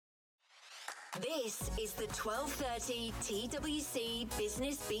This is the 12:30 TWC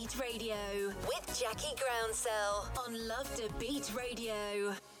Business Beat Radio with Jackie Groundsell on Love to Beat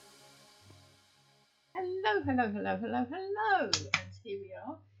Radio. Hello. And here we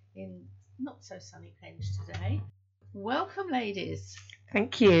are in not so sunny Penge today. Welcome, ladies.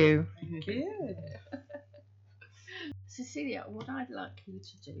 Thank you. Thank you. Cecilia, what I'd like you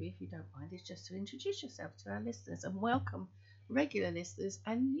to do, if you don't mind, is just to introduce yourself to our listeners and welcome regular listeners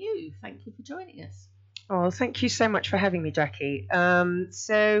and you. Thank you for joining us. Oh, thank you so much for having me, Jackie.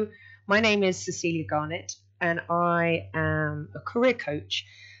 So my name is Cecilia Garnett and I am a career coach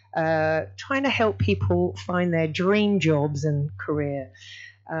trying to help people find their dream jobs and career.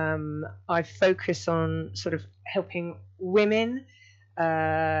 I focus on sort of helping women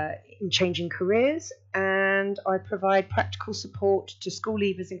in changing careers, and I provide practical support to school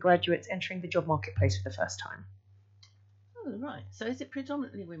leavers and graduates entering the job marketplace for the first time. Oh, right. So is it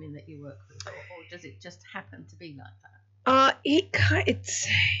predominantly women that you work with, or does it just happen to be like that?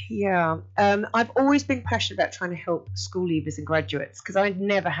 I've always been passionate about trying to help school leavers and graduates because I'd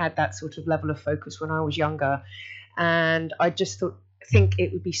never had that sort of level of focus when I was younger, and I just think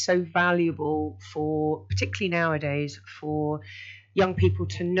it would be so valuable for, particularly nowadays, for young people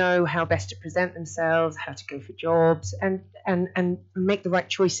to know how best to present themselves, how to go for jobs, and make the right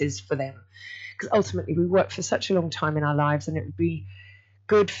choices for them. Because ultimately we work for such a long time in our lives, and it would be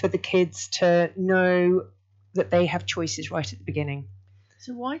good for the kids to know that they have choices right at the beginning.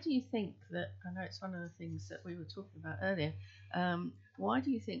 So why do you think that, I know it's one of the things that we were talking about earlier, why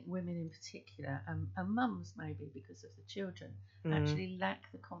do you think women in particular, and mums maybe because of the children, actually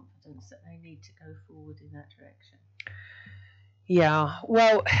lack the confidence that they need to go forward in that direction? Yeah,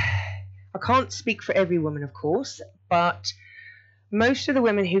 well, I can't speak for every woman, of course, but most of the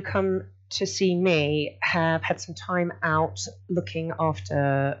women who come to see me have had some time out looking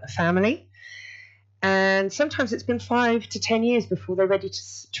after a family, and sometimes it's been 5 to 10 years before they're ready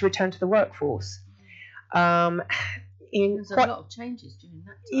to return to the workforce. There's a lot of changes during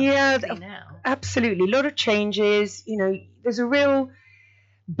that time. Yeah, now. Absolutely, a lot of changes. You know, there's a real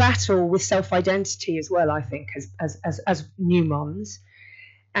battle with self-identity as well, I think, as new mums,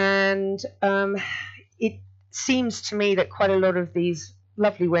 and it seems to me that quite a lot of these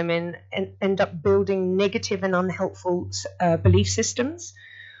lovely women end up building negative and unhelpful belief systems,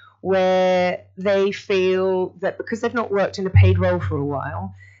 where they feel that because they've not worked in a paid role for a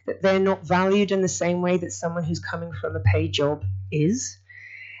while, that they're not valued in the same way that someone who's coming from a paid job is.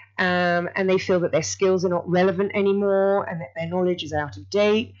 And they feel that their skills are not relevant anymore, and that their knowledge is out of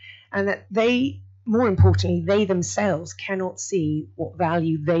date, and that they, more importantly, they themselves cannot see what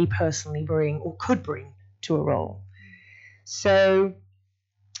value they personally bring or could bring to a role. So,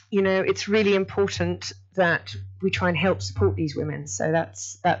 you know, it's really important that we try and help support these women. So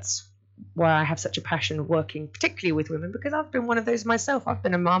that's why I have such a passion of working particularly with women, because I've been one of those myself. I've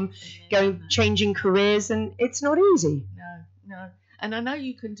been a mum changing careers, and it's not easy. No. And I know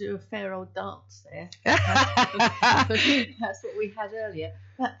you can do a fair old dance there. That's what we had earlier.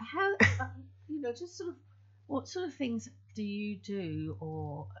 But how, just sort of, what sort of things do you do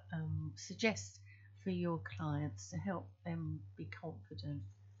or suggest for your clients to help them be confident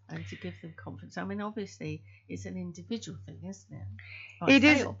and to give them confidence? I mean, obviously, it's an individual thing, isn't it? It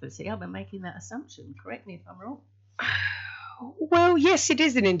is. Obviously, I'm making that assumption. Correct me if I'm wrong. Well, yes, it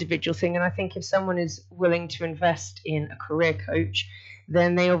is an individual thing, and I think if someone is willing to invest in a career coach,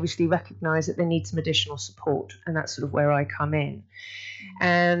 then they obviously recognise that they need some additional support, and that's sort of where I come in.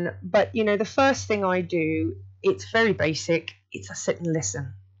 But the first thing I do, it's very basic. It's I sit and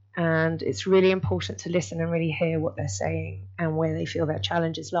listen, and it's really important to listen and really hear what they're saying and where they feel their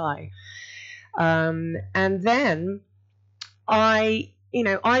challenges lie. And then I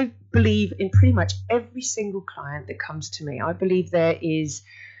believe in pretty much every single client that comes to me. I believe there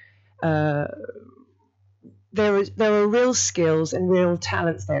are real skills and real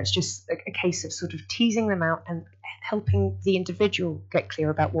talents there. It's just a case of sort of teasing them out and helping the individual get clear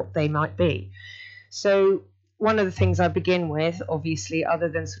about what they might be. So one of the things I begin with, obviously, other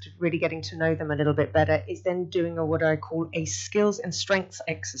than sort of really getting to know them a little bit better, is then doing what I call a skills and strengths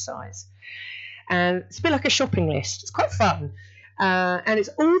exercise. And it's a bit like a shopping list. It's quite fun. And it's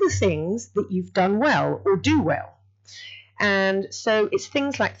all the things that you've done well or do well. And so it's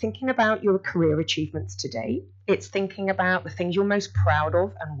things like thinking about your career achievements to date. It's thinking about the things you're most proud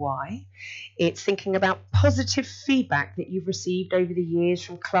of and why. It's thinking about positive feedback that you've received over the years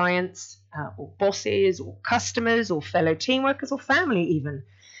from clients or bosses or customers or fellow team workers or family even.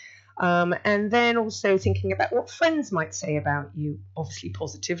 And then also thinking about what friends might say about you, obviously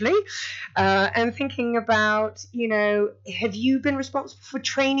positively, and thinking about, have you been responsible for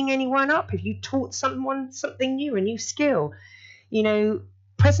training anyone up? Have you taught someone something new, a new skill?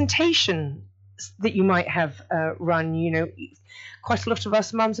 Presentation that you might have run. Quite a lot of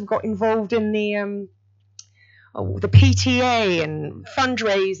us mums have got involved in the PTA and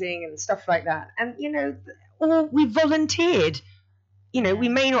fundraising and stuff like that, and or we volunteered. We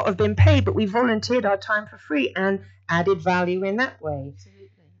may not have been paid, but we volunteered our time for free and added value in that way. Absolutely.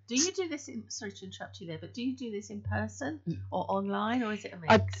 Do you do this sorry to interrupt you there, but do you do this in person or online, or is it a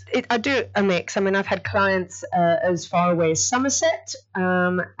mix? I do a mix. I mean, I've had clients as far away as Somerset,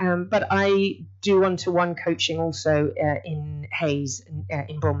 but I do one-to-one coaching also in Hayes,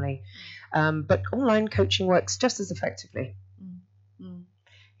 in Bromley. But online coaching works just as effectively.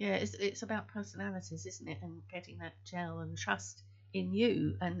 Yeah, it's about personalities, isn't it? And getting that gel and trust in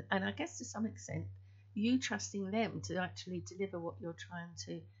you, and I guess to some extent you trusting them to actually deliver what you're trying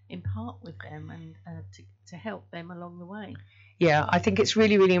to impart with them, and to help them along the way. Yeah, I think it's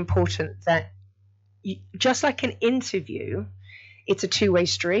really, really important that just like an interview, it's a two-way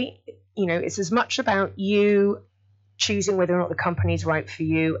street. It's as much about you choosing whether or not the company's right for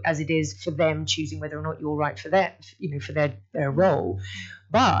you as it is for them choosing whether or not you're right for their role.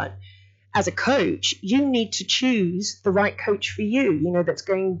 But as a coach, you need to choose the right coach for you, that's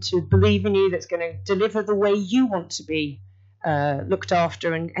going to believe in you, that's going to deliver the way you want to be looked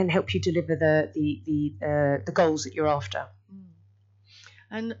after, and help you deliver the goals that you're after.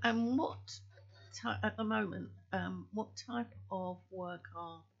 And what at the moment, what type of work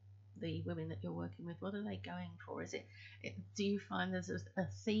are the women that you're working with? What are they going for? Do you find there's a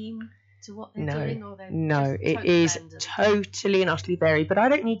theme to what they're doing, or no, it is random? Totally and utterly varied. But I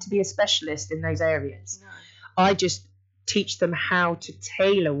don't need to be a specialist in those areas. No. I just teach them how to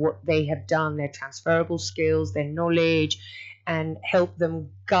tailor what they have done, their transferable skills, their knowledge, and help them,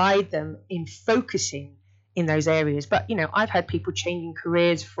 guide them in focusing in those areas. But I've had people changing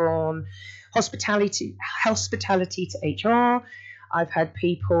careers from hospitality to HR. I've had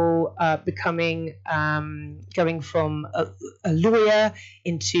people going from a lawyer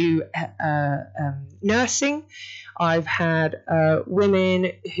into nursing. I've had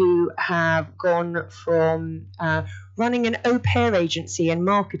women who have gone from running an au pair agency and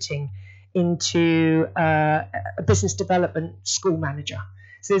marketing into a business development school manager.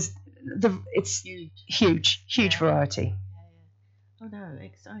 So it's huge variety. Oh no,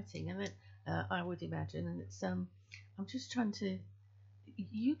 exciting. And then I would imagine, and it's I'm just trying to.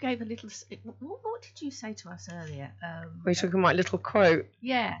 You gave a little. What did you say to us earlier? We took my little quote.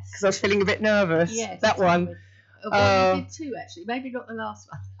 Yes. Because I was feeling a bit nervous. Yes. That one. Well, you did two actually. Maybe not the last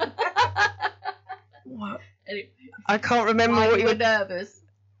one. What? Anyway, I can't remember what you were nervous.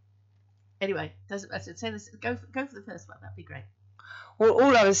 Anyway, doesn't matter. Say this. Go for the first one. That'd be great. Well,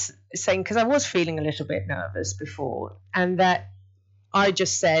 all I was saying, because I was feeling a little bit nervous before, and that I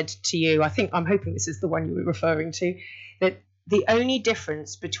just said to you, I'm hoping this is the one you were referring to, that the only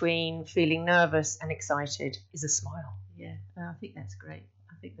difference between feeling nervous and excited is a smile. Yeah, I think that's great.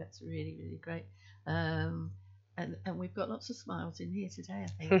 I think that's really, really great. And we've got lots of smiles in here today, I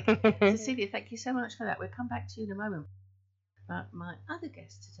think. Cecilia, thank you so much for that. We'll come back to you in a moment. But my other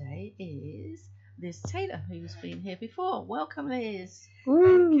guest today is Liz Taylor, who's been here before. Welcome, Liz.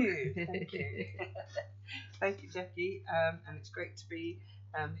 Thank you. Thank you, Jackie. And it's great to be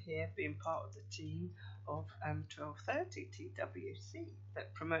here, being part of the team of 1230 TWC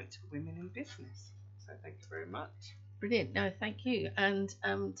that promotes women in business. So thank you very much. Brilliant. No, thank you. And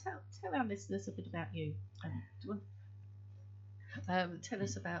tell our listeners a bit about you. Tell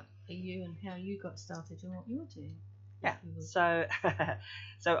us about you and how you got started and what you're doing. Yeah. So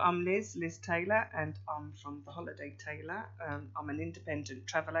I'm Liz Taylor, and I'm from the Holiday Tailor. I'm an independent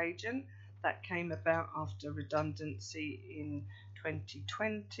travel agent that came about after redundancy in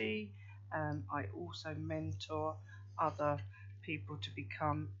 2020. I also mentor other people to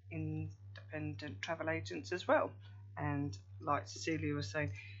become independent travel agents as well. And like Cecilia was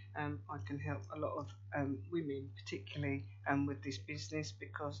saying, I can help a lot of women, particularly with this business,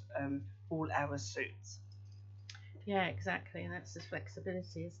 because all hours suits. Yeah, exactly, and that's the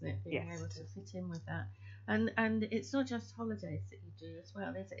flexibility, isn't it? Being yes, able to fit in with that, and it's not just holidays that you do as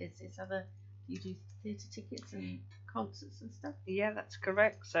well. It's other. You do theatre tickets and concerts and stuff. Yeah, that's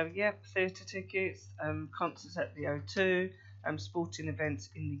correct. So yeah, theatre tickets, concerts at the O2, sporting events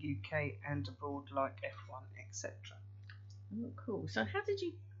in the UK and abroad like F1, etc. Oh, cool. So how did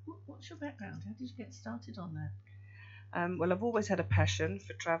you? What's your background? How did you get started on that? Well, I've always had a passion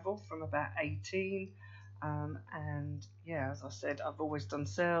for travel from about 18. And yeah, as I said, I've always done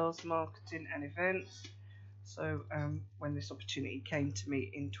sales, marketing, and events. So when this opportunity came to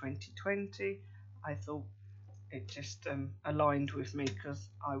me in 2020, I thought it just aligned with me, because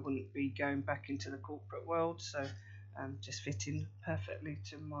I wouldn't be going back into the corporate world. So just fitting perfectly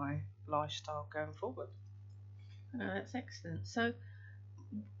to my lifestyle going forward. Oh, that's excellent. So,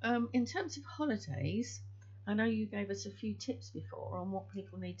 in terms of holidays, I know you gave us a few tips before on what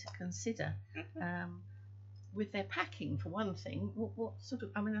people need to consider with their packing. For one thing, what sort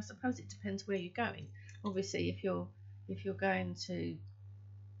of? I mean, I suppose it depends where you're going. Obviously, if you're going to,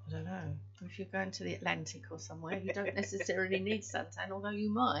 I don't know, if you're going to the Atlantic or somewhere, you don't necessarily need suntan, although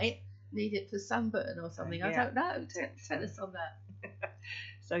you might need it for sunburn or something. Yeah. I don't know. Tell us on that.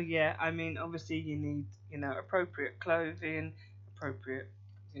 So yeah, I mean, obviously you need, appropriate clothing, appropriate,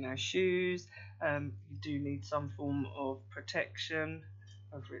 shoes. You do need some form of protection,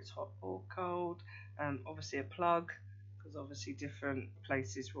 whether it's hot or cold. Obviously a plug, because obviously different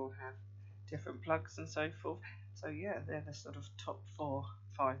places will have different plugs and so forth. So yeah, they're the sort of top 4-5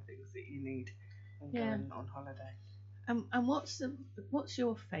 things that you need when going on holiday. And what's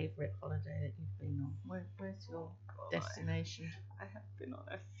your favourite holiday that you've been on? Where's your destination? I have been on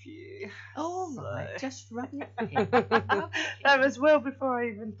a few. Oh, so. right, just rub your feet. That was well before I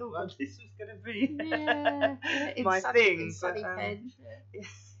even thought this was going to be my thing.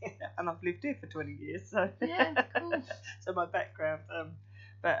 And I've lived here for 20 years, so yeah, cool. So my background.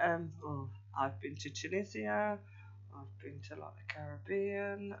 I've been to Tunisia. I've been to the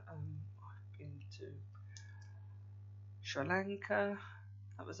Caribbean. I've been to Sri Lanka.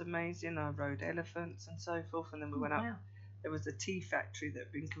 That was amazing. I rode elephants and so forth, and then we went up. Wow. There was a tea factory that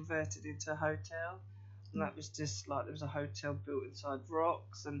had been converted into a hotel, and that was just there was a hotel built inside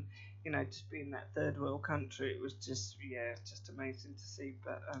rocks, and just being that third world country, it was just amazing to see.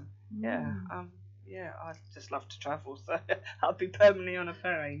 But I just love to travel, so I'll be permanently on a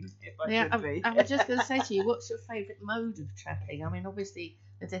plane if I could be. I was just going to say to you, what's your favourite mode of travelling? I mean, obviously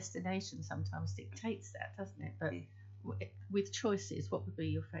the destination sometimes dictates that, doesn't it? But with choices, what would be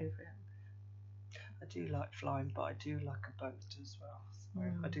your favourite? I do like flying, but I do like a boat as well. So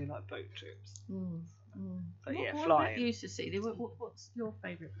I do like boat trips. But what flying. What about you, Cecilia? What's your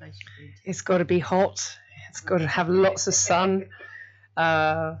favourite place you've been to? It's got to be hot. It's got to have lots of sun,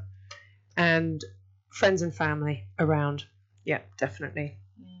 and friends and family around. Yeah, definitely.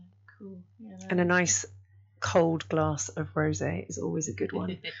 Yeah, cool. Yeah, and a nice cold glass of rosé is always a good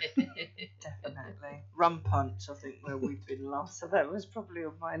one. Definitely. Rum punch, I think, where we've been last. So that was probably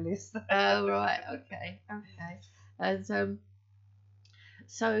on my list. Oh, right. Okay. And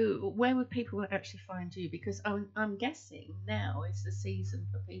so where would people actually find you? Because I'm guessing now is the season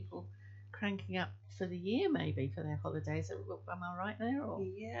for people cranking up for the year, maybe, for their holidays. Am I right there? Or?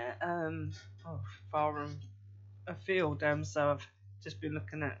 Yeah. Far and afield. So I've just been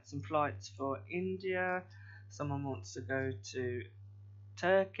looking at some flights for India. Someone wants to go to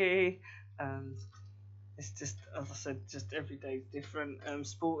Turkey. It's just, as I said, just every day different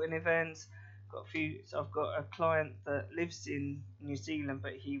sporting events. Got a few. So I've got a client that lives in New Zealand,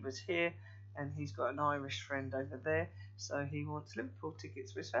 but he was here, and he's got an Irish friend over there. So he wants Liverpool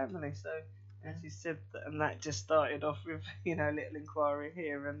tickets for his family. So as he said, and that just started off with a little inquiry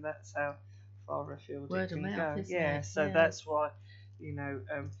here, and that's how far afield Word it can of mouth, go. isn't it? So that's why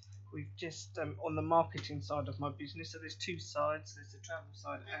we've just on the marketing side of my business. So there's two sides. There's the travel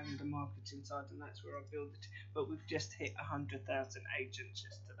side and the marketing side, and that's where I build it. But we've just hit 100,000 agents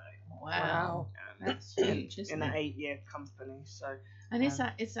yesterday. Wow. That's huge, isn't in it? an 8-year company. So. And is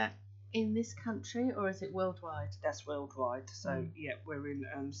that in this country or is it worldwide? That's worldwide. So we're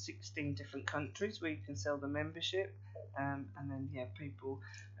in 16 different countries where you can sell the membership, and then people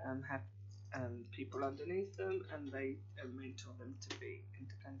have people underneath them, and they mentor them to be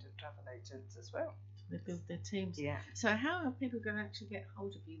independent travel agents as well. They build their teams. Yeah. So how are people going to actually get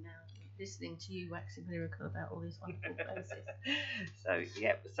hold of you now, listening to you waxing lyrical about all these wonderful places?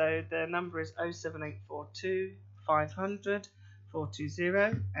 So the number is 07842 500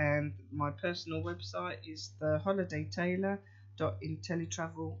 420, and my personal website is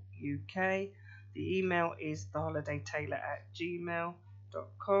theholidaytailor.intellitraveluk. The email is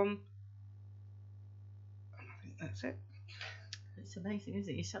theholidaytailor@gmail.com. I think that's it. It's amazing,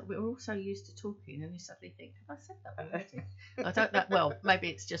 isn't it? We're all so used to talking, and you suddenly think, have I said that already? I don't know. Well, maybe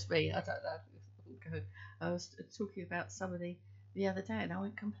it's just me. I don't know. I was talking about somebody the other day, and I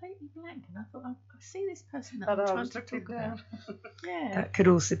went completely blank, and I thought, I see this person that I'm trying to talk about. Yeah. That could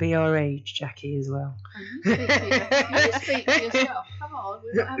also be our age, Jackie, as well. You speak for yourself. Come on,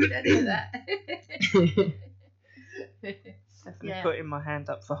 we're not having any of that. Definitely putting my hand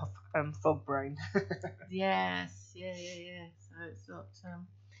up for fog brain. Yes, yeah. So it's not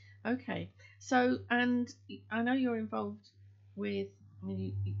okay. So, and I know you're involved with. I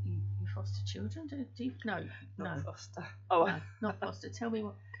mean, you foster children. Do you? No, Not foster. Oh, no, not foster. Tell me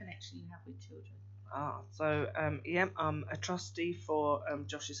what connection you have with children. I'm a trustee for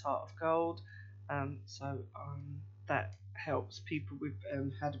Joshys Heart of Gold. That helps people with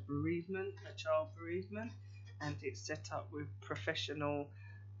had a bereavement, a child bereavement, and it's set up with professional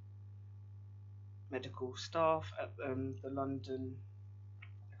medical staff at the London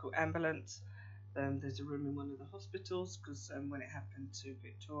medical ambulance. There's a room in one of the hospitals because when it happened to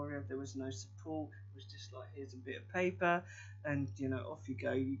Victoria, there was no support. It was just like, here's a bit of paper, and off you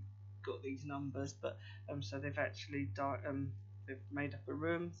go. You got these numbers, but so they've actually they've made up a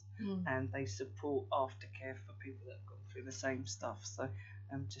room, and they support aftercare for people that have gone through the same stuff. So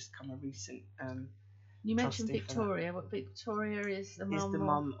just come a recent. You mentioned Victoria. What Victoria is the mum? Is the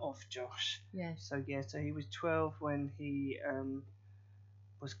mum of Josh. Yes. So he was 12 when he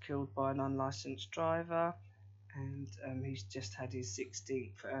was killed by an unlicensed driver, and he's just had his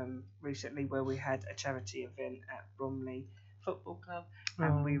 16th recently, where we had a charity event at Bromley Football Club,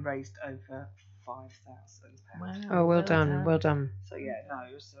 and we raised over £5,000. Wow. Oh, well done. So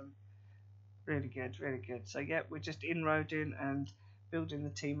it was really good. So we're just inroading and building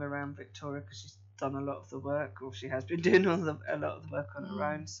the team around Victoria, because she's done a lot of the work, or she has been doing a lot of the work on her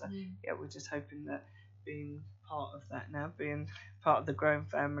own. So we're just hoping that being part of that now, being part of the growing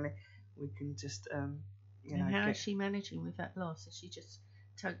family, we can just and how is she managing with that loss? Has she just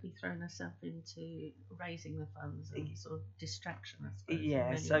totally thrown herself into raising the funds and sort of distraction, I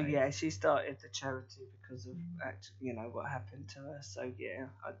suppose? She started the charity because of what happened to her. So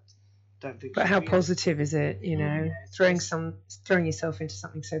I don't think. But how positive is it? Throwing yourself into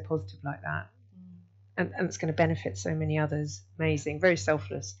something so positive like that, and it's going to benefit so many others. Amazing, very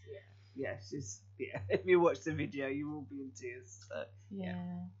selfless. If you watch the video, you will be in tears. So,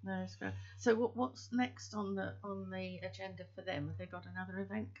 no, it's great. So what's next on the agenda for them? Have they got another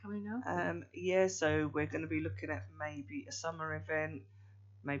event coming up? So we're going to be looking at maybe a summer event,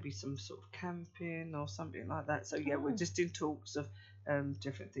 maybe some sort of camping or something like that. So we're just in talks of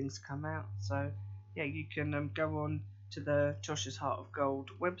different things come out. So you can go on to the Joshys Heart of Gold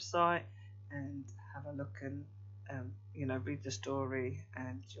website and have a look and read the story,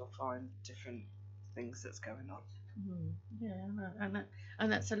 and you'll find different things that's going on.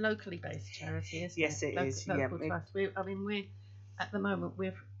 And that's a locally based charity, isn't it? Yes, it is. Local trust. We're at the moment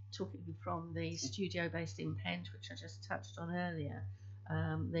we're talking from the studio based in Penge, which I just touched on earlier.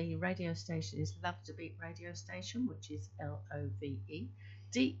 The radio station is Love to Beat radio station, which is LOVEDABEAT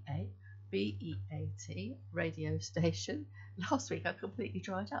radio station. Last week I completely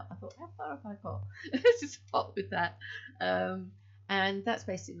dried up. I thought, how far have I got? Just hot with that. And that's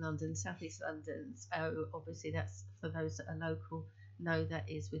based in London, southeast London. So obviously that's, for those that are local, know that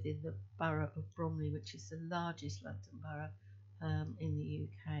is within the borough of Bromley, which is the largest London borough in the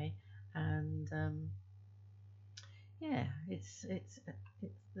UK. And it's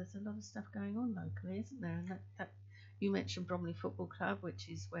there's a lot of stuff going on locally, isn't there? And that you mentioned Bromley Football Club, which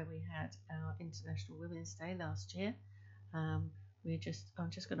is where we had our International Women's Day last year. I'm just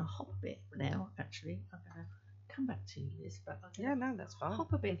going to hop a bit now. Actually, I'm going to come back to you, Liz, but that's fine.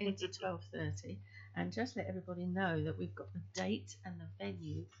 Hop a bit into 12:30 and just let everybody know that we've got the date and the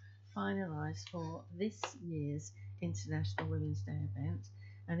venue finalised for this year's International Women's Day event,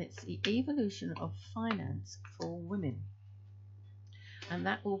 and it's the Evolution of Finance for Women, and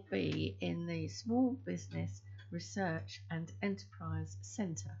that will be in the Small Business Research and Enterprise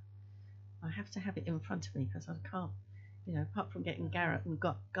Centre. I have to have it in front of me because I can't, apart from getting Garrett and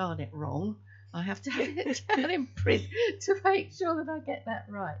Garnett wrong, I have to have it down in print to make sure that I get that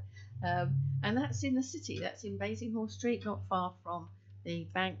right. And that's in the city. That's in Basinghall Street, not far from the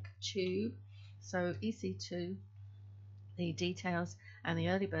Bank Tube. So EC2, the details and the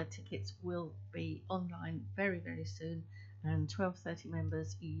early bird tickets will be online very, very soon. And 12:30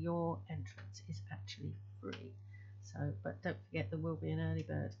 members, your entrance is actually free. So, but don't forget there will be an early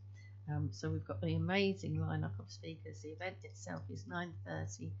bird. So we've got the amazing lineup of speakers. The event itself is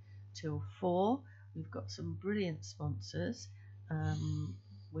 9:30 till 4. We've got some brilliant sponsors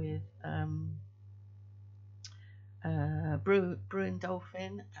with Brew and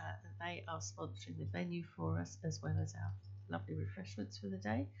Dolphin. They are sponsoring the venue for us, as well as our lovely refreshments for the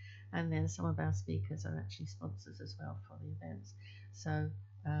day. And then some of our speakers are actually sponsors as well for the events. So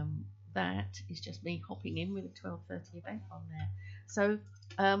that is just me hopping in with a 12:30 event on there. So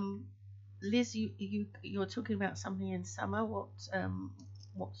Liz, you're talking about something in summer.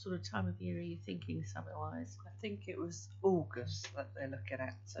 what sort of time of year are you thinking summer-wise? I think it was August that they're looking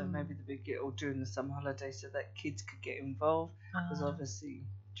at, so maybe the big or during the summer holidays, so that kids could get involved. Because obviously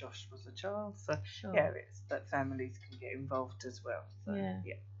Josh was a child, so it's that families can get involved as well. So, yeah,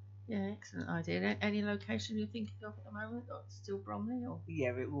 excellent idea. Any location you're thinking of at the moment, or still Bromley, or?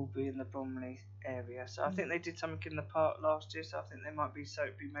 Yeah, it will be in the Bromley area. So I think they did something in the park last year, so I think they might be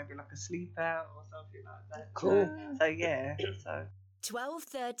maybe like a sleep out or something like that. Cool. So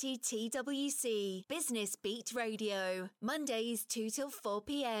 12:30 TWC Business Beat Radio. Mondays 2 till 4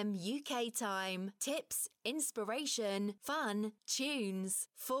 p.m. UK time. Tips, inspiration, fun, tunes.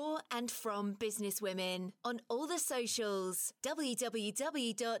 For and from businesswomen. On all the socials.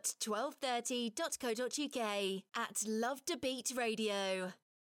 www.1230.co.uk. At Love to Beat Radio.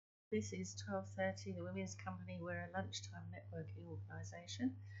 This is 12:30, the Women's Company. We're a lunchtime networking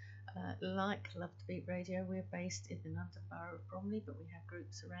organisation. Like Love to Beat Radio, we're based in the London Borough of Bromley, but we have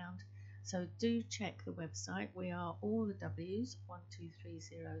groups around. So do check the website. We are all the W's,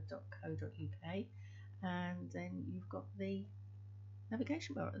 1230.co.uk, and then you've got the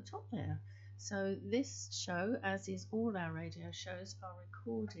navigation bar at the top there. So this show, as is all our radio shows, are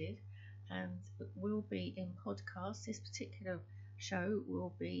recorded and will be in podcast. This particular show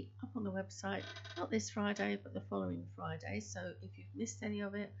will be up on the website, not this Friday, but the following Friday. So if you've missed any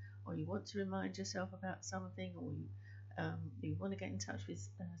of it, or you want to remind yourself about something, or you want to get in touch with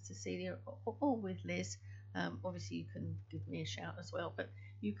Cecilia or with Liz, obviously you can give me a shout as well, but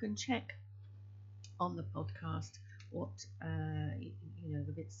you can check on the podcast what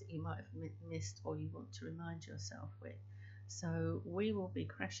the bits that you might have missed or you want to remind yourself with. So we will be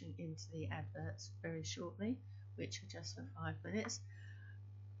crashing into the adverts very shortly, which are just for 5 minutes.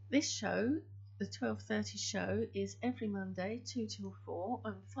 This show, the 12:30 show, is every Monday 2 till 4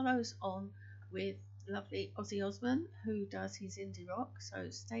 and follows on with lovely Ozzy Osbourne, who does his indie rock. So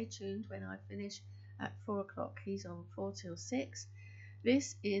stay tuned. When I finish at 4 o'clock, he's on 4 till 6.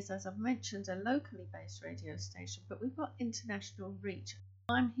 This is, as I've mentioned, a locally based radio station, but we've got international reach.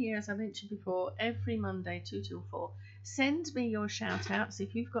 I'm here, as I mentioned before, every Monday 2 till 4. Send me your shout outs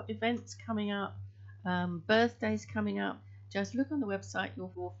if you've got events coming up, birthdays coming up. Just look on the website,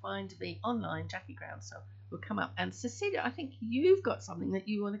 you'll find me online. Jackie Groundsell will come up. And Cecilia, I think you've got something that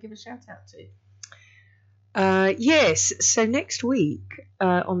you want to give a shout out to. Yes, so next week,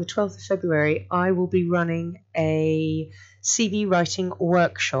 on the 12th of February, I will be running a CV writing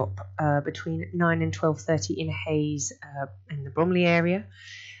workshop between 9 and 12:30 in Hayes, in the Bromley area.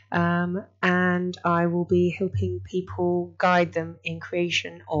 And I will be helping people, guide them in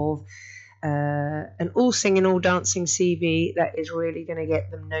creation of an all singing, all dancing CV that is really going to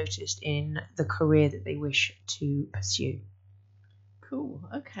get them noticed in the career that they wish to pursue. Cool.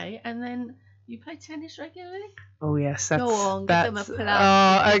 Okay. And then you play tennis regularly? Oh yes. Go on, give them a plug.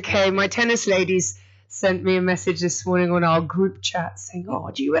 Oh, okay. My tennis ladies sent me a message this morning on our group chat saying, "Oh,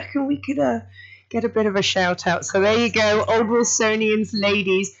 do you reckon we could get a bit of a shout out?" So there you go, Old Wilsonians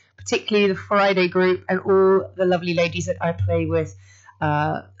ladies, particularly the Friday group, and all the lovely ladies that I play with.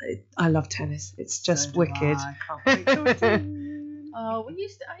 I love tennis. It's just wicked. I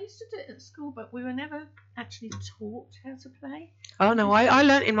used to do it at school, but we were never actually taught how to play. Oh no, I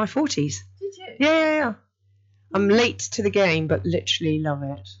learnt in my 40s. Did you? Yeah. I'm late to the game, but literally love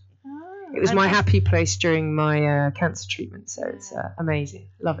it. Oh, it was my happy place during my cancer treatment, so it's amazing.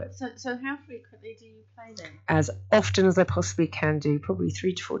 Love it. So how frequently do you play then? As often as I possibly can do, probably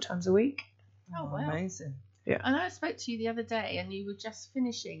 3 to 4 times a week. Oh wow. Amazing. Yeah. And I spoke to you the other day, and you were just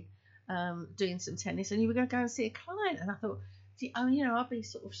finishing doing some tennis, and you were going to go and see a client, and I thought, I'd be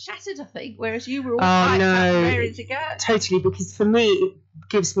sort of shattered, I think, whereas you were all hyped up and ready to go. Totally, because for me, it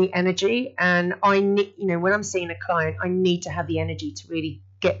gives me energy, and I need, when I'm seeing a client, I need to have the energy to really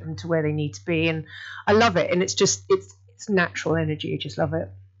get them to where they need to be, and I love it, and it's natural energy. I just love it.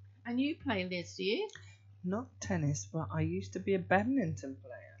 And you play, Liz, do you? Not tennis, but I used to be a badminton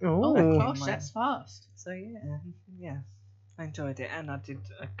player. Oh gosh, that's fast. So yeah, I enjoyed it, and I did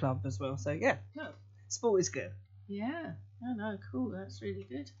a club as well. So yeah, no, sport is good. Yeah, no, cool. That's really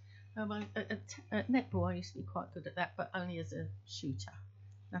good. At netball, I used to be quite good at that, but only as a shooter,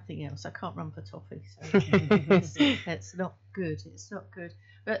 nothing else. I can't run for toffee, so it's not good. It's not good.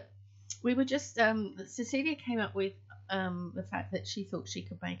 But we were just Cecilia came up with the fact that she thought she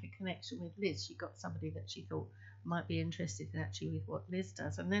could make a connection with Liz. She got somebody that she thought might be interested in actually with what Liz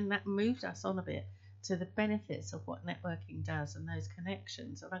does, and then that moved us on a bit to the benefits of what networking does and those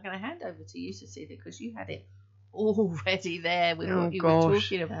connections. And I'm going to hand over to you, Cecilia, because you had it already there with what you were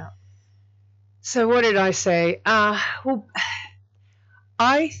talking about. So what did I say? Well,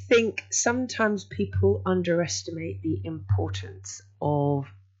 I think sometimes people underestimate the importance of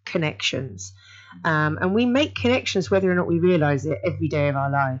connections. And we make connections whether or not we realize it every day of our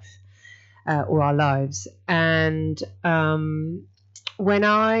life or our lives. And when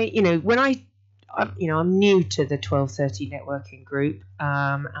I'm new to the 12:30 networking group.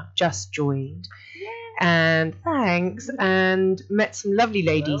 I've just joined. And thanks, and met some lovely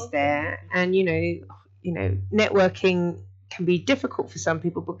ladies there. And networking can be difficult for some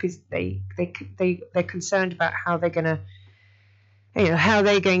people because they're concerned about how they're going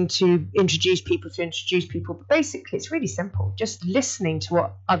to introduce people. But basically, it's really simple. Just listening to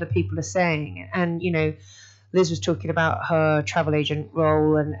what other people are saying. And Liz was talking about her travel agent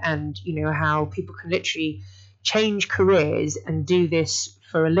role and how people can literally change careers and do this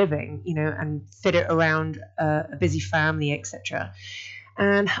for a living, and fit it around a busy family, etc.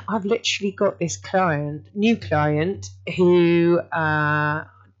 And I've literally got this new client who I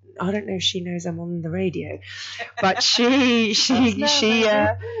don't know if she knows I'm on the radio, but she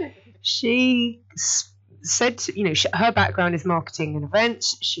said, her background is marketing and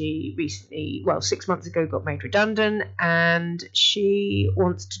events. She recently, 6 months ago, got made redundant, and she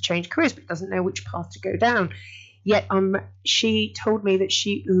wants to change careers but doesn't know which path to go down. Yet she told me that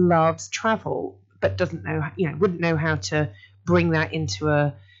she loves travel but doesn't know, wouldn't know how to bring that into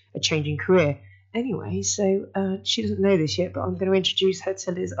a changing career. Anyway, so she doesn't know this yet, but I'm going to introduce her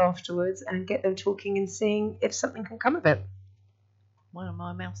to Liz afterwards and get them talking and seeing if something can come of it. One of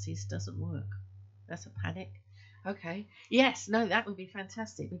my mouses doesn't work. That's a panic. Okay. Yes. No, that would be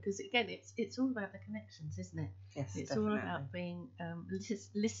fantastic because again, it's all about the connections, isn't it? Yes, it's definitely. all about being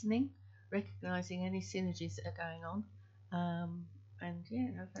listening, recognizing any synergies that are going on, and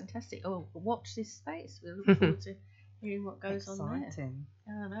fantastic. Oh, watch this space. We look forward to hearing what goes on there. Exciting.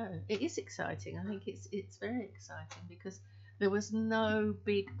 I know it is exciting. I think it's very exciting because there was no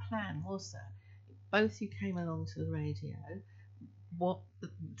big plan, was there? Both you came along to the radio.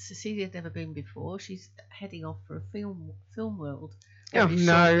 Cecilia had never been before. She's heading off for a film world. Shortly,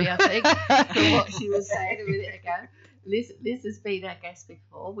 I think, from what she was saying a minute ago. Liz has been our guest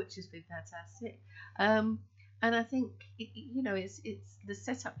before, which has been fantastic. And I think it's the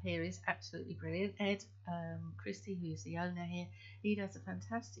setup here is absolutely brilliant. Ed Christie, who's the owner here, he does a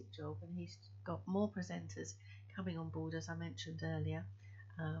fantastic job, and he's got more presenters coming on board, as I mentioned earlier.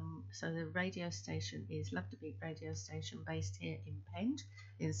 So the radio station is Love to Beat radio station based here in Penge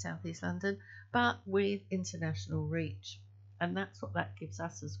in southeast London, but with international reach, and that's what that gives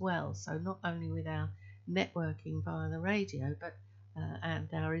us as well. So not only with our networking via the radio, but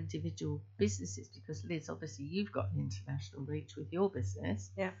and our individual businesses, because Liz, obviously you've got an international reach with your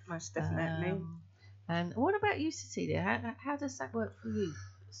business. Yeah, most definitely. And what about you, Cecilia? How does that work for you?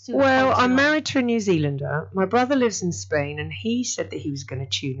 Well, I'm married to a New Zealander. My brother lives in Spain, and he said that he was going to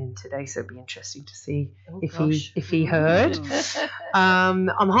tune in today, so it'd be interesting to see if he heard. I'm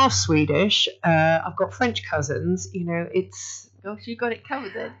half Swedish. I've got French cousins. It's gosh, you got it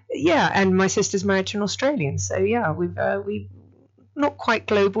covered then. Yeah, and my sister's married to an Australian, so yeah, we've not quite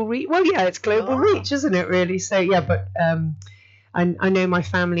global reach. Well, yeah, it's global reach, isn't it? Really. So yeah, but I know my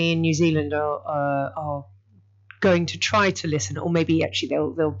family in New Zealand are going to try to listen, or maybe actually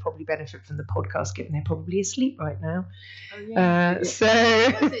they'll probably benefit from the podcast, given they're probably asleep right now. Oh yeah. So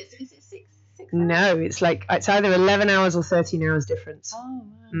is it 6 hours? No, it's either 11 hours or 13 hours difference. Oh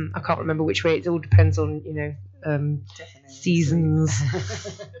wow. I can't remember which way. It all depends on seasons.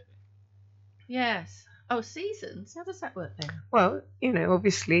 Yes. Oh, seasons. How does that work then? Well,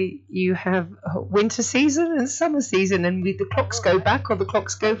 obviously you have a winter season and summer season, and the clocks go back or the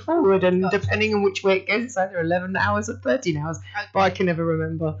clocks go forward, and depending on which way it goes, it's either 11 hours or 13 hours. Okay. But I can never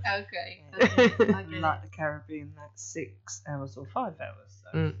remember. Okay. Like the Caribbean, that's 6 hours or 5 hours.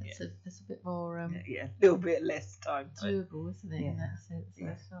 So, that's a bit more. A little bit less time. Doable, isn't it? Yeah. In that sense.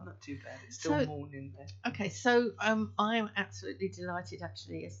 Yeah, not too bad. It's still morning there. Okay, so I am absolutely delighted.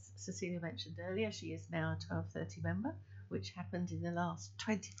 Actually, as Cecilia mentioned earlier, she is now a 12:30 member, which happened in the last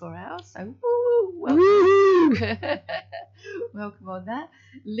 24 hours. So welcome. Welcome on that.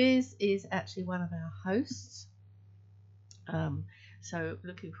 Liz is actually one of our hosts. So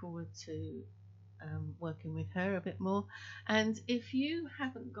looking forward to working with her a bit more. And if you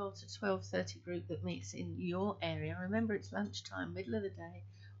haven't got a 12:30 group that meets in your area, remember it's lunchtime, middle of the day,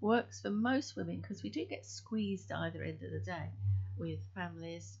 works for most women, because we do get squeezed either end of the day with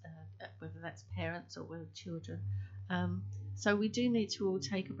families, whether that's parents or with children. So we do need to all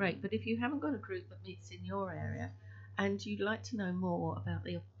take a break. But if you haven't got a group that meets in your area and you'd like to know more about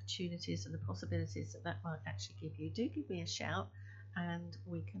the opportunities and the possibilities that might actually give you, do give me a shout, and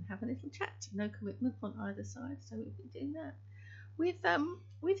we can have a little chat. No commitment on either side, so we'll be doing that.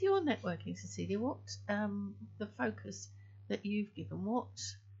 With your networking, Cecilia, what the focus that you've given,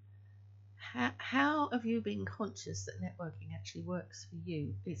 how have you been conscious that networking actually works for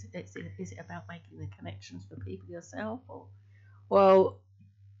you? Is it about making the connections for people yourself, or? Well,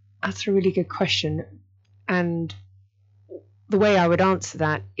 that's a really good question. And the way I would answer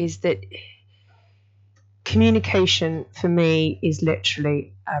that is that communication for me is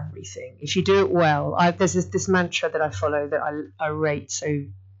literally everything. If you do it well, there's this mantra that I follow that I rate so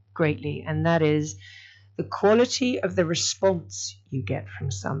greatly, and that is the quality of the response you get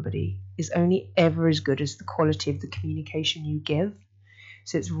from somebody is only ever as good as the quality of the communication you give.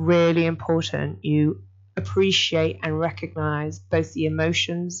 So it's really important you appreciate and recognize both the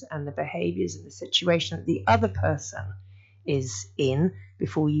emotions and the behaviors and the situation that the other person is in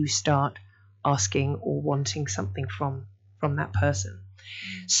before you start asking or wanting something from that person.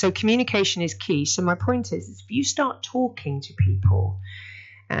 So communication is key. So my point is if you start talking to people,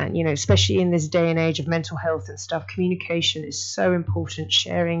 and especially in this day and age of mental health and stuff, communication is so important.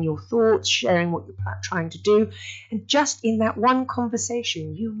 Sharing your thoughts, sharing what you're trying to do, and just in that one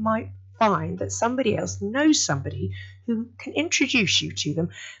conversation you might find that somebody else knows somebody who can introduce you to them,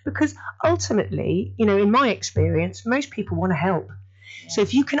 because ultimately, in my experience, most people want to help. So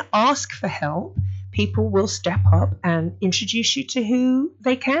if you can ask for help, people will step up and introduce you to who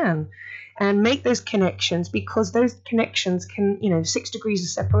they can and make those connections, because those connections can, 6 degrees of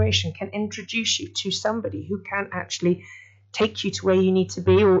separation can introduce you to somebody who can actually take you to where you need to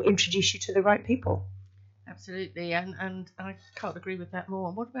be or introduce you to the right people. Absolutely, and I can't agree with that more.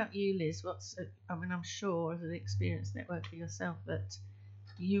 And what about you, Liz? I'm sure as an experienced networker yourself that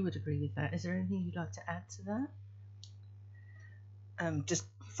you would agree with that. Is there anything you'd like to add to that? Just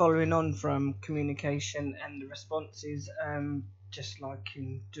following on from communication and the responses, just like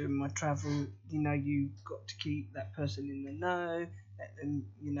in doing my travel, you've got to keep that person in the know. Let them,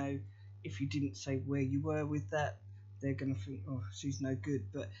 if you didn't say where you were with that, they're going to think, oh, she's no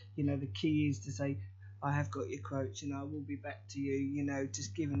good. But, the key is to say, I have got your quotes, I will be back to you,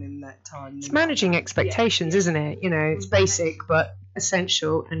 just giving them that time. It's managing expectations, isn't it? It's basic but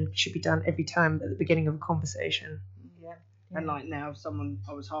essential and should be done every time at the beginning of a conversation. Yeah. And like now,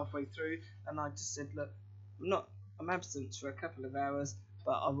 I was halfway through and I just said, look, I'm absent for a couple of hours,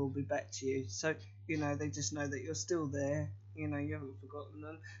 but I will be back to you. So, they just know that you're still there. You haven't forgotten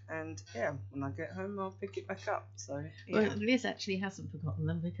them. And when I get home, I'll pick it back up. So, Well, Liz actually hasn't forgotten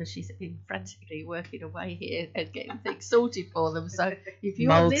them because she's been frantically working away here and getting things sorted for them. So if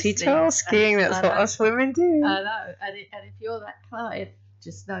you're multitasking, that's what us women do. I know. And if you're that client,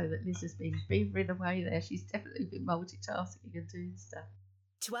 just know that Liz has been beavering away there. She's definitely been multitasking and doing stuff.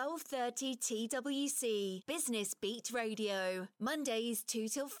 12:30 TWC Business Beat Radio, Mondays 2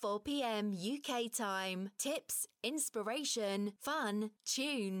 till 4 p.m. UK time. Tips, inspiration, fun,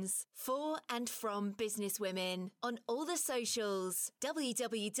 tunes for and from businesswomen on all the socials.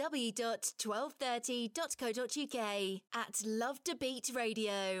 www.1230.co.uk at Love to Beat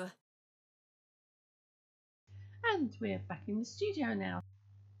Radio. And we're back in the studio now.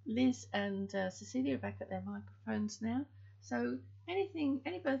 Liz and Cecilia are back at their microphones now. So any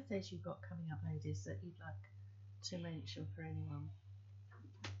birthdays you've got coming up, ladies, that you'd like to mention for anyone?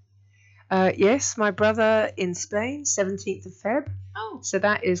 Yes, my brother in Spain, 17th of Feb. Oh. So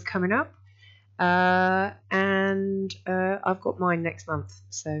that is coming up. And I've got mine next month,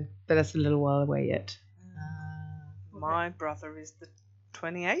 but that's a little while away yet. My brother is the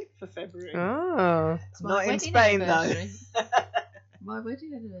 28th of February. Oh. It's not in Spain, though. My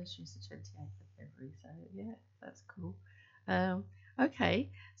wedding anniversary is the 28th of February, so yeah, that's cool. Okay,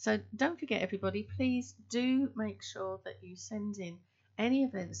 so don't forget, everybody, please do make sure that you send in any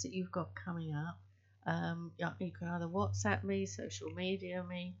events that you've got coming up. You can either WhatsApp me, social media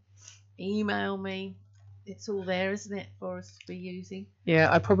me, email me. It's all there, isn't it, for us to be using? Yeah,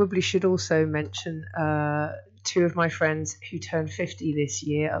 I probably should also mention 2 of my friends who turned 50 this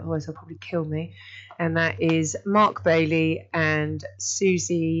year, otherwise they'll probably kill me. And that is Mark Bailey and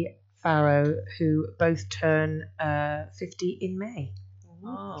Susie Farrow, who both turn 50 in May.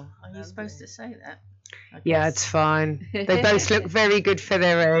 Oh, are you supposed to say that? Yeah, it's fine. They both look very good for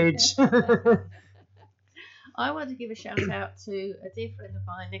their age. I want to give a shout out to a dear friend of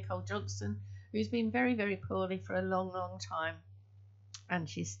mine, Nicole Johnson, who's been very, very poorly for a long, long time. And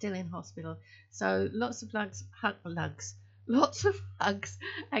she's still in hospital. So lots of hugs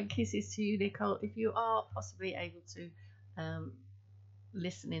and kisses to you, Nicole. If you are possibly able to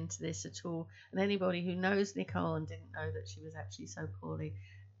listen into this at all, and anybody who knows Nicole and didn't know that she was actually so poorly,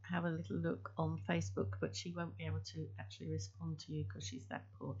 have a little look on Facebook, but she won't be able to actually respond to you because she's that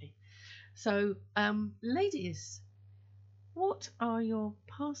poorly. So, ladies, what are your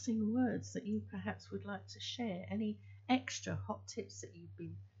passing words that you perhaps would like to share? Any extra hot tips that you've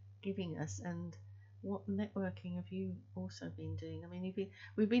been giving us, and what networking have you also been doing? I mean,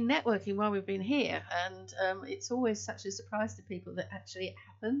 we've been networking while we've been here, and it's always such a surprise to people that actually it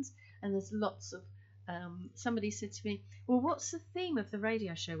happens. And there's lots of somebody said to me, well, what's the theme of the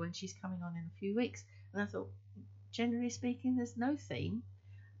radio show when she's coming on in a few weeks? And I thought, generally speaking, there's no theme.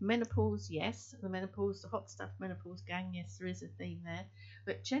 Menopause, yes, the hot stuff menopause gang, yes, there is a theme there,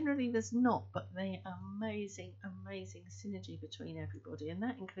 but generally there's not. But they are amazing synergy between everybody, and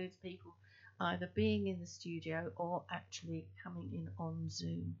that includes people either being in the studio or actually coming in on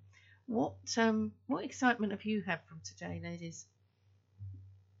Zoom. What excitement have you had from today, ladies?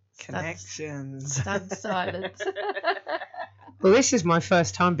 Connections. Stunned silence. Well, this is my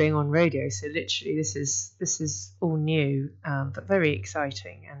first time being on radio, so literally this is all new, but very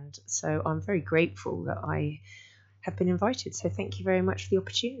exciting, and so I'm very grateful that I have been invited. So thank you very much for the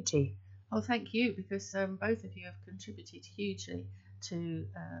opportunity. Oh, thank you, because both of you have contributed hugely to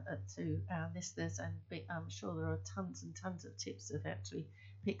our listeners, and I'm sure there are tons and tons of tips that have actually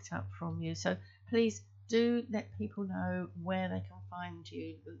picked up from you. So please do let people know where they can find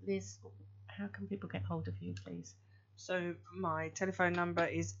you. Liz, how can people get hold of you, please? So my telephone number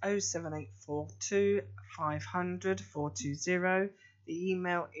is 07842 500 420. The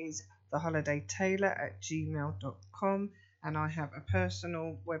email is theholidaytailor@gmail.com, and I have a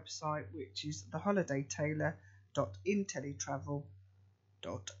personal website which is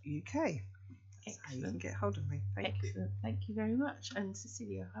theholiday.intellitravel.uk. That's how you can get hold of me. Thank you. Thank you very much. And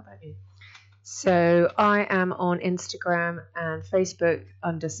Cecilia, how about you? So I am on Instagram and Facebook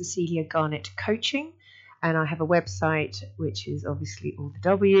under Cecilia Garnett Coaching, and I have a website which is obviously all the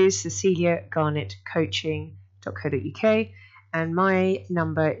W's, ceciliagarnettcoaching.co.uk, and my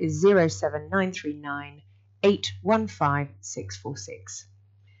number is 07939 815 646.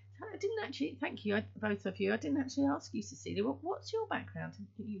 I didn't actually, thank you, both of you. I didn't actually ask you, Cecilia, what's your background?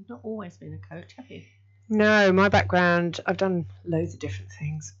 You've not always been a coach, have you? No, my background, I've done loads of different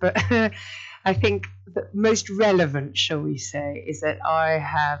things, but I think the most relevant, shall we say, is that I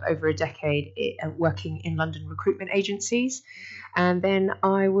have over a decade working in London recruitment agencies, and then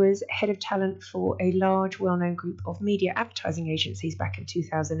I was head of talent for a large, well-known group of media advertising agencies back in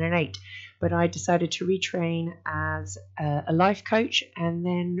 2008, but I decided to retrain as a life coach and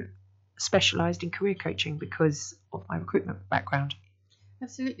then specialised in career coaching because of my recruitment background.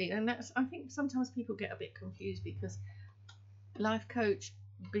 Absolutely, and I think sometimes people get a bit confused because life coach,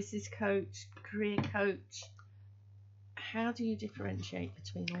 business coach, career coach, how do you differentiate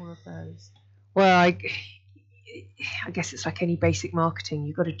between all of those? Well, I guess it's like any basic marketing.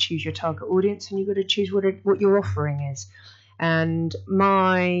 You've got to choose your target audience, and you've got to choose what your offering is. And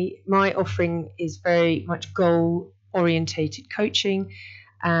my offering is very much goal orientated coaching,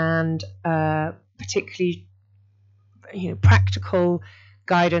 and particularly practical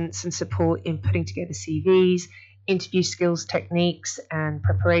guidance and support in putting together CVs, interview skills, techniques and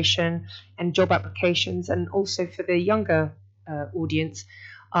preparation, and job applications. And also for the younger audience,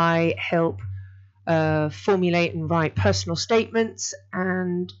 I help formulate and write personal statements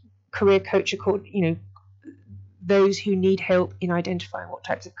and career coach those who need help in identifying what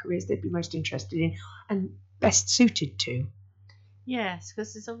types of careers they'd be most interested in and best suited to. Yes,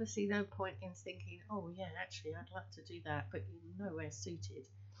 because there's obviously no point in thinking, oh yeah, actually I'd like to do that, but you're nowhere suited.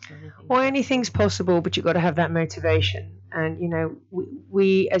 Well, anything's possible, but you've got to have that motivation. And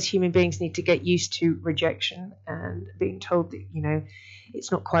we as human beings need to get used to rejection and being told that it's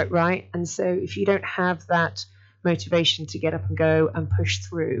not quite right. And so if you don't have that motivation to get up and go and push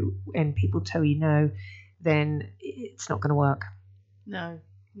through, and people tell you no, then it's not going to work. No.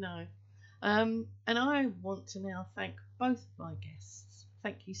 And I want to now thank both of my guests.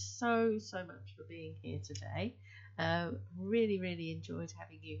 Thank you so much for being here today. Really, really enjoyed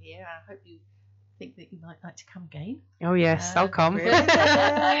having you here. I hope you think that you might like to come again. Oh yes, I'll come. Really?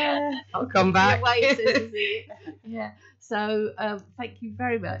 I'll come back. Yeah. So thank you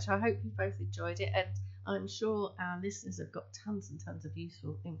very much. I hope you both enjoyed it, and I'm sure our listeners have got tons and tons of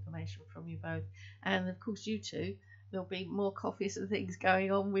useful information from you both. And of course, you two, there'll be more coffees and things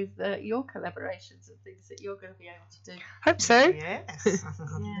going on with your collaborations and things that you're going to be able to do. Hope so. Yes.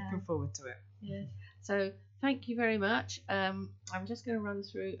 Looking forward to it. Yeah. So thank you very much. I'm just going to run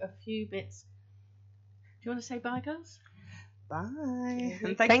through a few bits. Do you want to say bye, girls? Bye.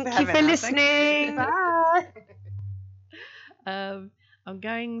 Thank you for listening. Bye. I'm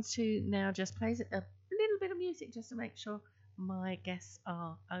going to now just play a little bit of music just to make sure my guests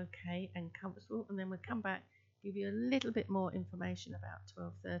are okay and comfortable, and then we'll come back, give you a little bit more information about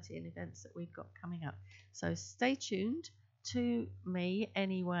 12:30 and events that we've got coming up. So stay tuned to me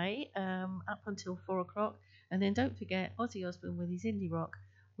anyway, up until 4 o'clock, And then don't forget, Ozzy Osbourne with his indie rock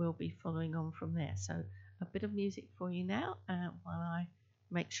will be following on from there. So a bit of music for you now while I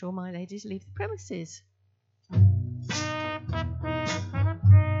make sure my ladies leave the premises.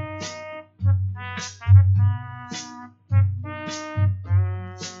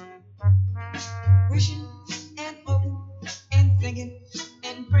 Wishing and hoping and thinking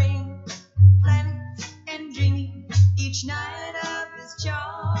and praying, planning and dreaming each night of his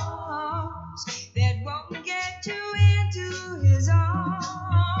charms that won't get you into his arms.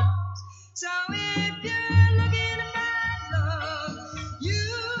 So if you're looking to find love, you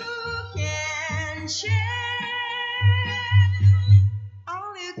can share.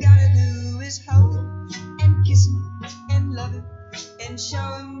 All you gotta do is hold him and kiss him and love him and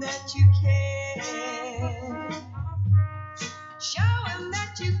show him that you care. Show him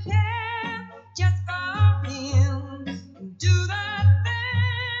that you care just for him. Do the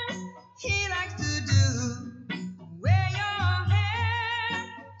things he likes to do. Wear your hair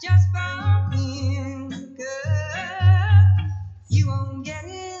just for him. 'Cause you won't get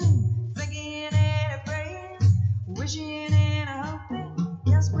him thinking and praying, wishing and hoping,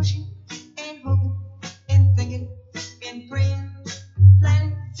 just wishing and hoping and thinking and praying,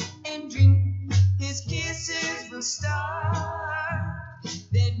 planning and dreaming. His kisses will start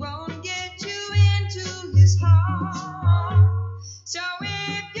that won't get you into his heart. So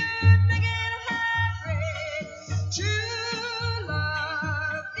if you're thinking of heartbreak, true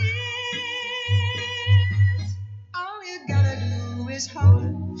love is. All you gotta do is hold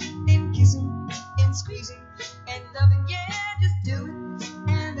him and kiss him and squeeze him and love him. Yeah, just do it.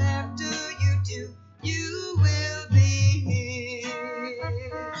 And after you do, you will be his.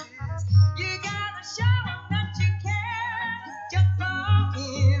 You gotta show him that you care just for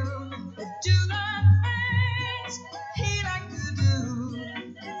him. Do the things he likes to do.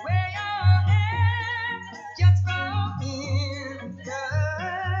 Wear your hair just for him.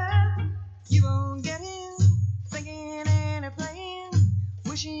 'Cause you won't get him thinking and playing,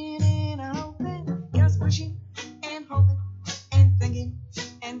 wishing and hoping, just wishing and hoping and thinking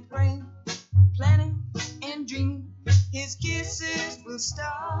and praying, planning and dreaming. His kisses will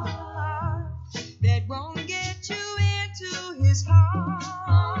start that won't get you into his heart.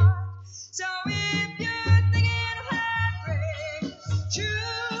 So if you're thinking of heartbreak,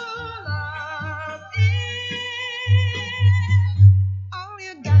 true love is. All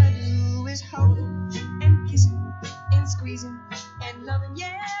you gotta do is hold him and kiss him and squeeze him and love him.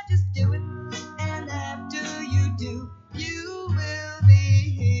 Yeah, just do it. And after you do, you will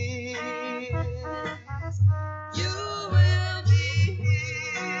be his. You will be his.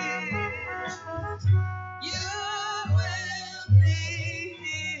 You will be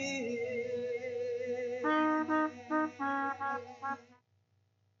his.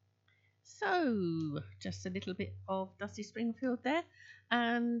 So, just a little bit of Dusty Springfield there,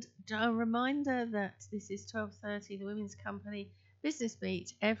 and a reminder that this is 12:30, the Women's Company Business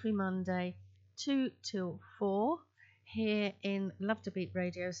Beat, every Monday 2 till 4 here in Love to Beat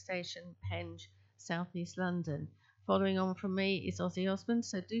radio station, Penge, South East London. Following on from me is Ozzy Osbourne,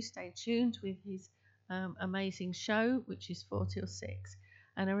 so do stay tuned with his amazing show, which is 4 till 6.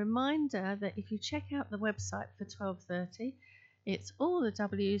 And a reminder that if you check out the website for 12:30, it's all the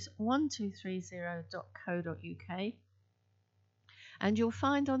W's 1230.co.uk, and you'll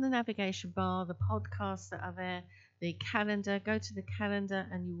find on the navigation bar the podcasts that are there, the calendar. Go to the calendar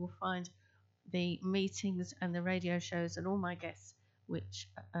and you will find the meetings and the radio shows and all my guests which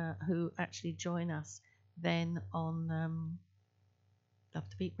who actually join us then on Love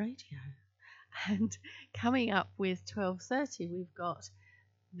to Beat Radio. And coming up with 12:30, we've got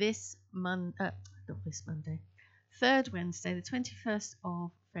third Wednesday, the 21st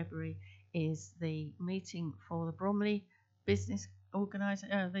of February, is the meeting for the Bromley Business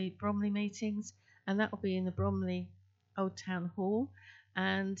the Bromley meetings, and that will be in the Bromley Old Town Hall.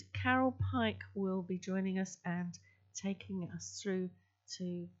 And Carol Pike will be joining us and taking us through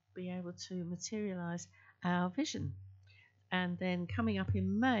to be able to materialise our vision. And then coming up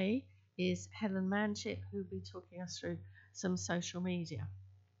in May is Helen Manship, who will be talking us through some social media.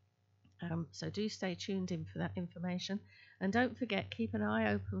 So do stay tuned in for that information. And don't forget, keep an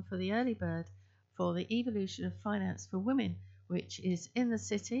eye open for the early bird for the Evolution of Finance for Women, which is in the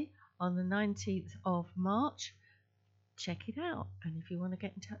city on the 19th of March. Check it out. And if you want to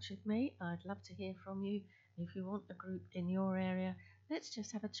get in touch with me, I'd love to hear from you. If you want a group in your area, let's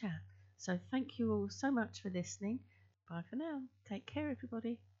just have a chat. So thank you all so much for listening. Bye for now. Take care,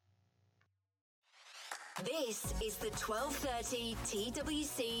 everybody. This is the 12:30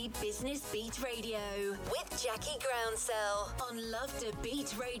 TWC Business Beat Radio with Jackie Groundsell on Love to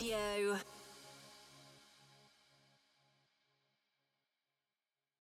Beat Radio.